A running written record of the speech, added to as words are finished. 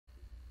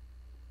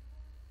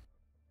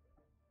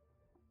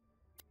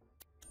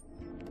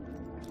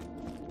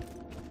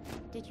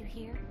Did you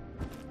hear?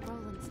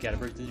 Roland's Gotta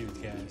break the news,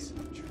 guys.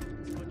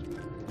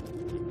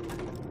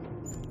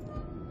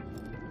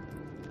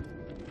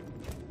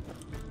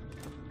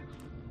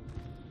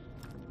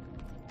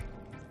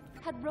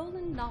 Had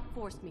Roland not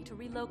forced me to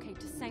relocate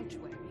to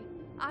Sanctuary,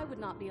 I would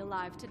not be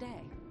alive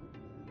today.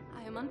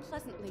 I am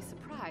unpleasantly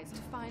surprised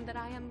to find that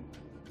I am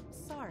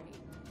sorry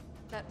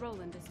that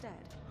Roland is dead.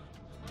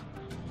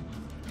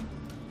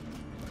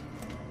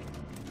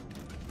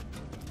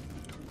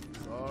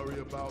 Sorry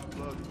about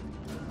blood.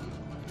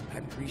 I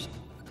appreciate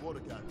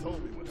Border guy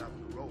told me what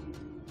happened to Roland.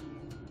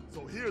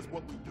 So here's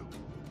what we do.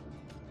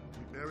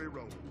 We bury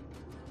Roland.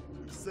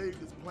 We save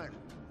his planet.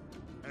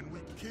 And we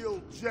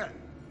kill Jack.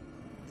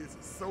 His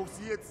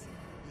associates,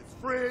 his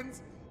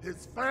friends,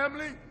 his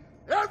family,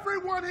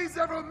 everyone he's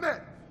ever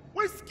met.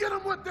 We skin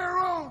them with their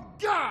own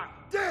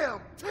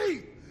goddamn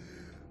teeth.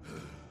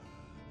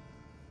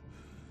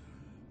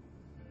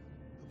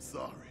 I'm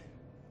sorry.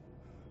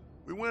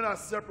 We went our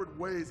separate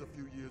ways a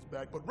few years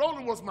back, but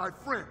Roland was my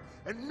friend,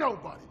 and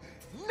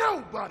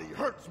nobody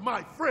hurts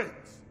my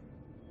friends.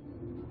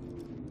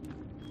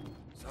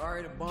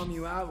 Sorry to bum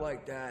you out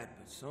like that,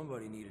 but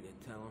somebody needed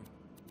to tell him.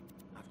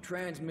 I've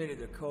transmitted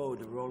the code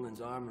to Roland's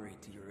armory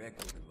to your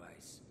echo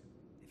device.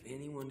 If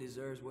anyone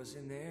deserves what's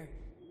in there,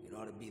 it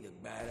ought to be the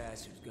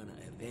badass who's gonna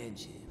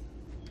avenge him.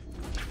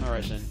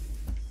 Alright then.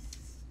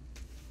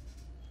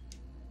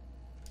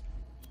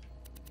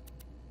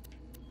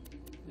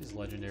 These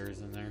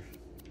legendaries in there.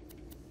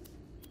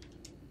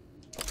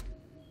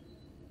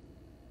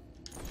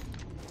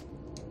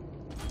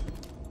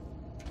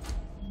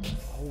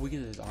 Oh, we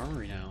get his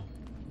armory now.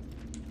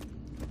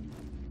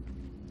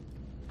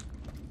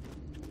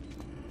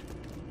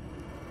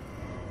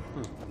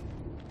 Huh.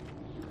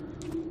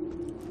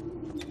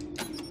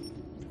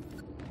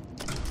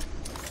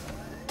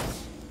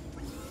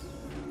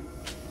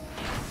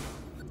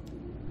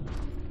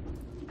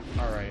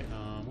 Alright,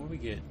 what do we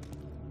get?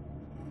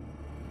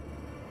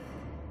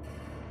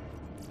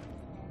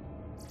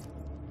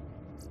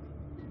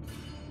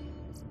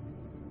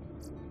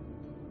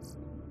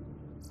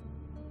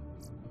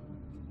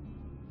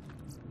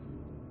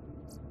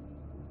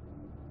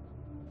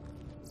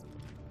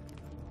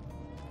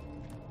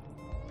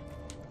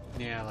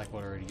 Yeah, I like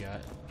what I already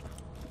got.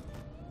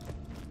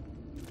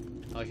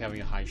 I like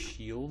having a high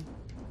shield.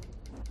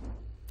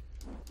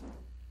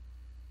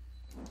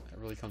 That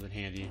really comes in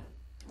handy.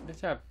 This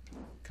tap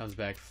comes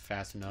back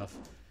fast enough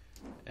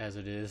as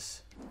it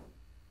is.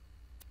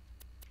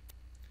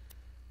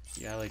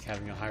 Yeah, I like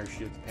having a higher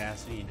shield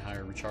capacity and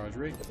higher recharge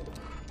rate.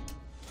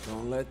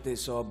 Don't let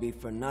this all be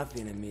for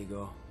nothing,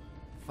 amigo.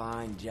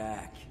 Find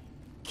Jack.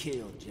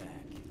 Kill Jack.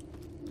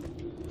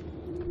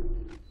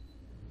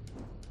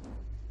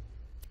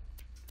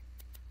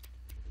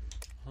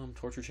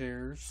 Torture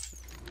chairs.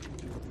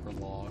 For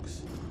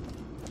logs.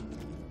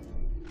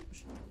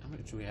 How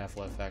much do we have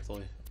left,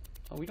 actually?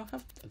 Oh, we don't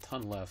have a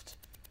ton left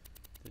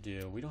to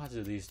do. We don't have to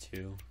do these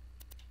two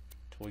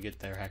until we get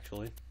there,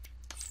 actually.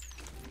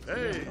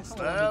 Hey, Yeah,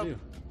 Slab. Hey,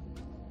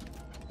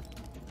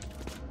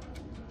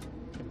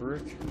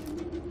 Brick.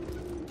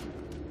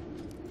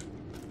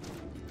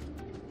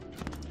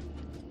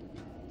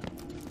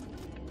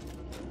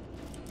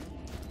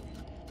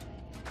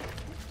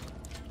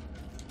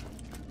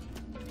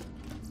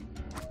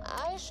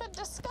 I should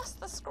discuss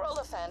the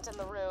scroll-elephant in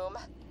the room.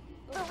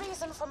 The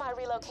reason for my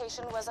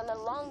relocation was an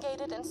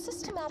elongated and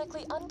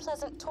systematically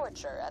unpleasant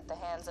torture at the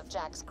hands of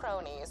Jack's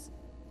cronies.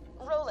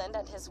 Roland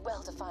and his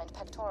well-defined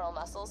pectoral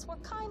muscles were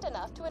kind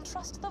enough to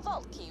entrust the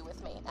vault key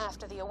with me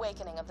after the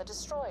awakening of the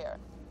Destroyer,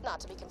 not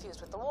to be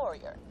confused with the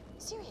Warrior.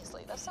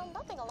 Seriously, they sound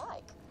nothing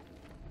alike.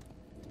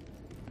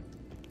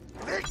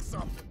 Pick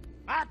something.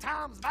 My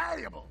time's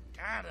valuable.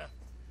 Kinda.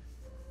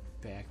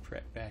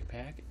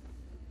 Backpack.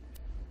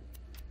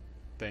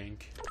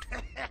 Bank.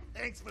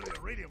 Thanks for the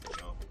iridium,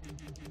 chump.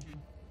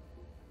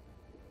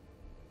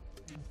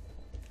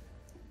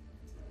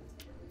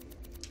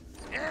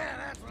 Yeah,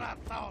 that's what I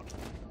thought.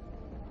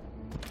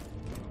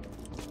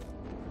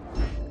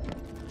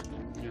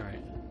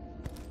 Alright.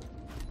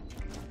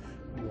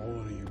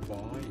 What are you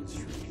buying,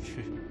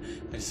 stranger?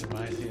 This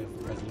reminds me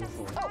of Resident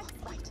Evil 4. Oh,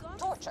 right.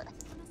 Torture.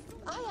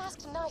 I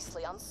asked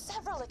nicely on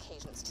several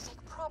occasions to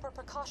take proper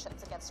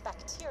precautions against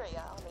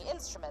bacteria on the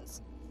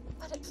instruments,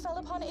 but it fell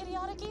upon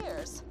idiotic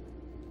ears.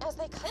 As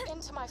they cut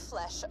into my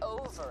flesh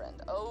over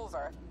and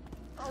over,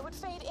 I would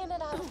fade in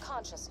and out of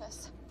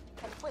consciousness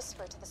and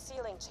whisper to the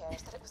ceiling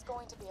chairs that it was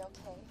going to be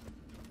okay.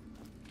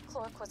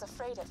 Clark was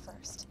afraid at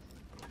first.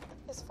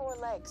 His 4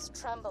 legs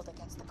trembled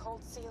against the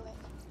cold ceiling.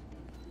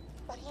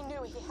 But he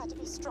knew he had to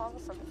be strong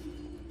for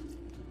me.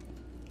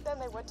 Then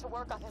they went to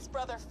work on his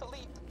brother,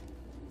 Philippe.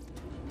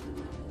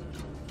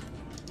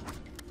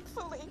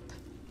 Philippe.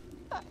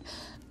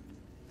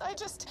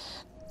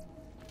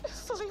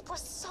 Philippe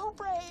was so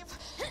brave.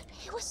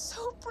 He was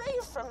so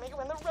brave for me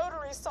when the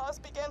rotary saws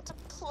began to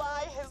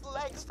ply his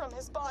legs from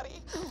his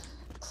body.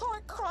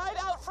 Clark cried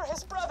out for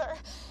his brother,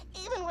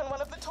 even when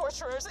one of the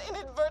torturers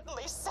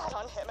inadvertently sat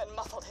on him and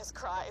muffled his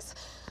cries.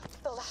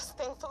 The last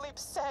thing Philippe Pipe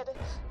said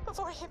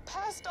before he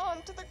passed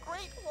on to the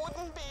great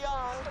wooden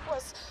beyond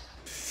was,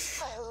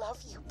 "I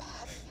love you,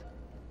 Patty.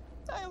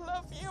 I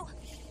love you."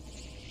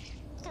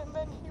 And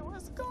then he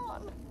was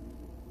gone.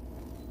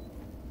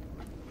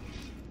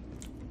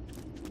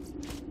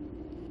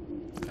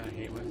 I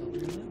hate myself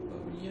doing that,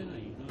 but yeah,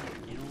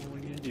 you know what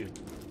are you gonna do?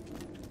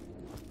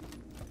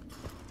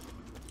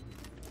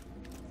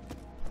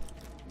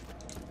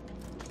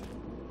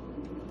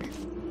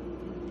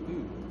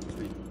 Ooh,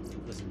 sweet.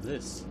 Listen to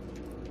this.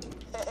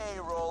 Hey,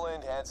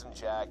 Roland, Handsome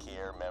Jack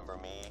here. Remember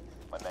me?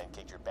 My men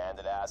kicked your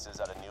bandit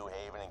asses out of New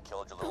Haven and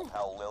killed your little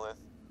pal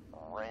Lilith.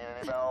 Ringing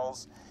any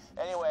bells?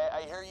 Anyway,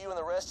 I hear you and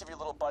the rest of your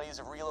little buddies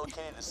have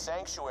relocated to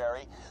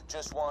Sanctuary.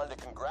 Just wanted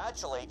to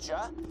congratulate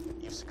ya.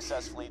 You've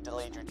successfully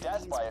delayed your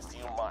death by a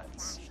few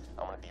months.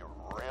 I'm gonna be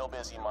real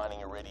busy mining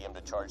iridium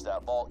to charge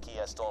that vault key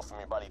I stole from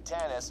your buddy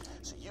Tannis,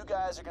 so you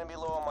guys are gonna be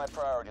low on my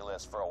priority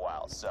list for a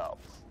while, so,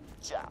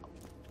 ciao.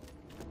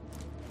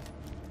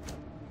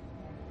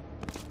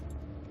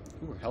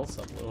 Ooh, our health's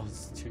up a little.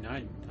 It's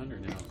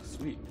 2,900 now.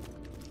 Sweet.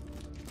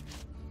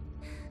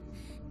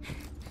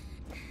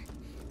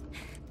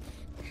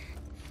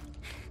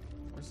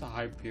 Where's the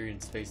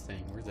Hyperion space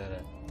thing? Where's that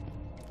at?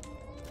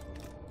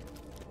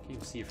 Can't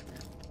even see it from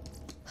here.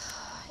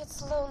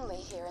 It's lonely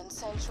here in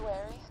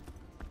Sanctuary.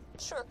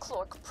 Sure,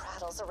 Clork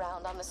prattles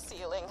around on the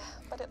ceiling,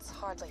 but it's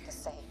hardly the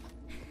same.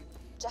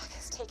 Jack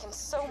has taken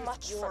so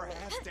much from me.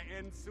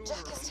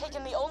 Jack has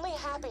taken the only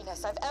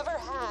happiness I've ever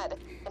had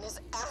in his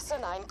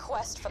asinine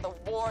quest for the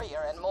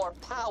warrior and more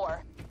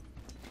power.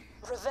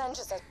 Revenge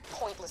is as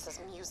pointless as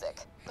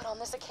music, but on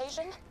this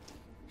occasion,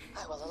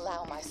 I will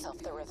allow myself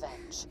the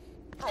revenge.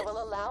 I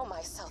will allow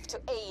myself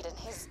to aid in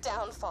his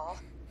downfall.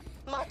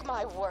 Mark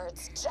my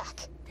words,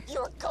 Jack.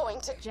 You're going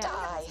to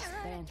die.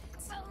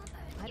 Bandits.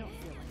 I don't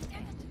feel like a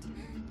bandit.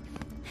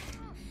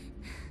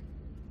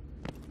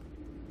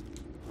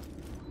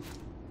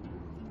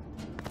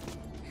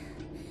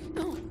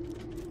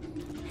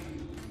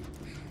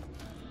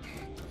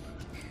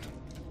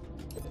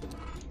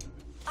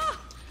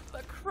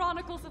 The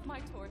chronicles of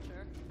my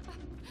torture.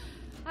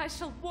 I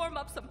shall warm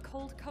up some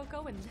cold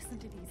cocoa and listen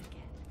to these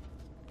again.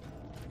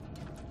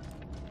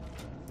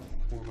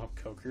 Warm up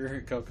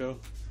Coco.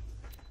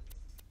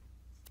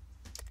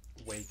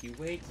 Wakey,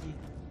 wakey.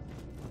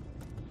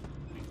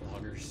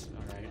 Vloggers,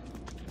 alright.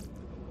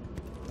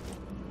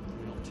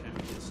 We don't tend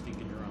to get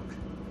stinking drunk.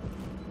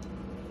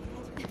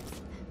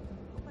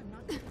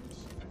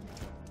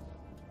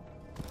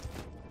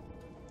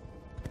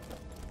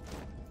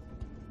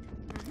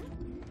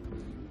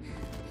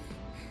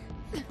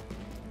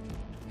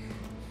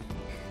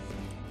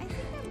 I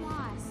think I'm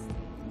lost.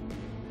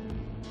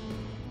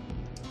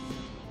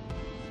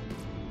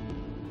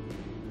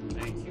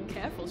 Thank you.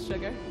 Careful,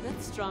 sugar.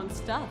 That's strong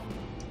stuff.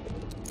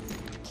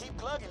 Keep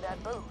glugging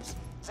that booze.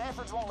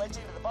 Sanfords won't let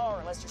you into the bar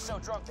unless you're so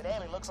drunk that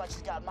Ellie looks like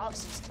she's got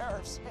Moxie's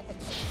curves.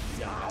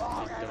 That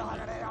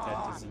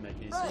doesn't make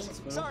any Right, sense,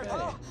 but sorry, okay.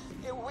 Paul.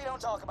 Yeah, we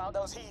don't talk about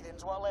those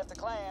heathens what left the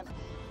clan.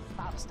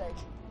 My mistake.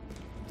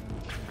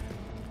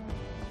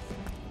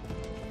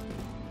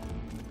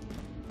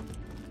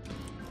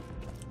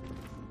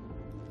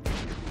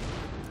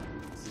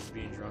 This is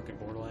being drunk in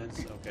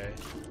Borderlands? Okay.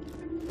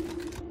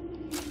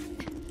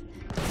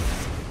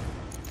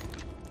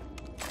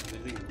 Is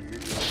anything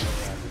weird going on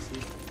around this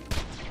here?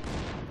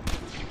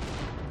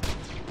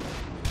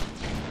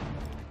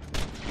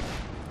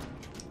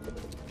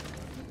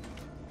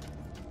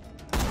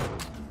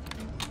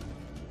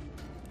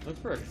 Looks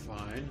pretty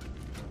fine.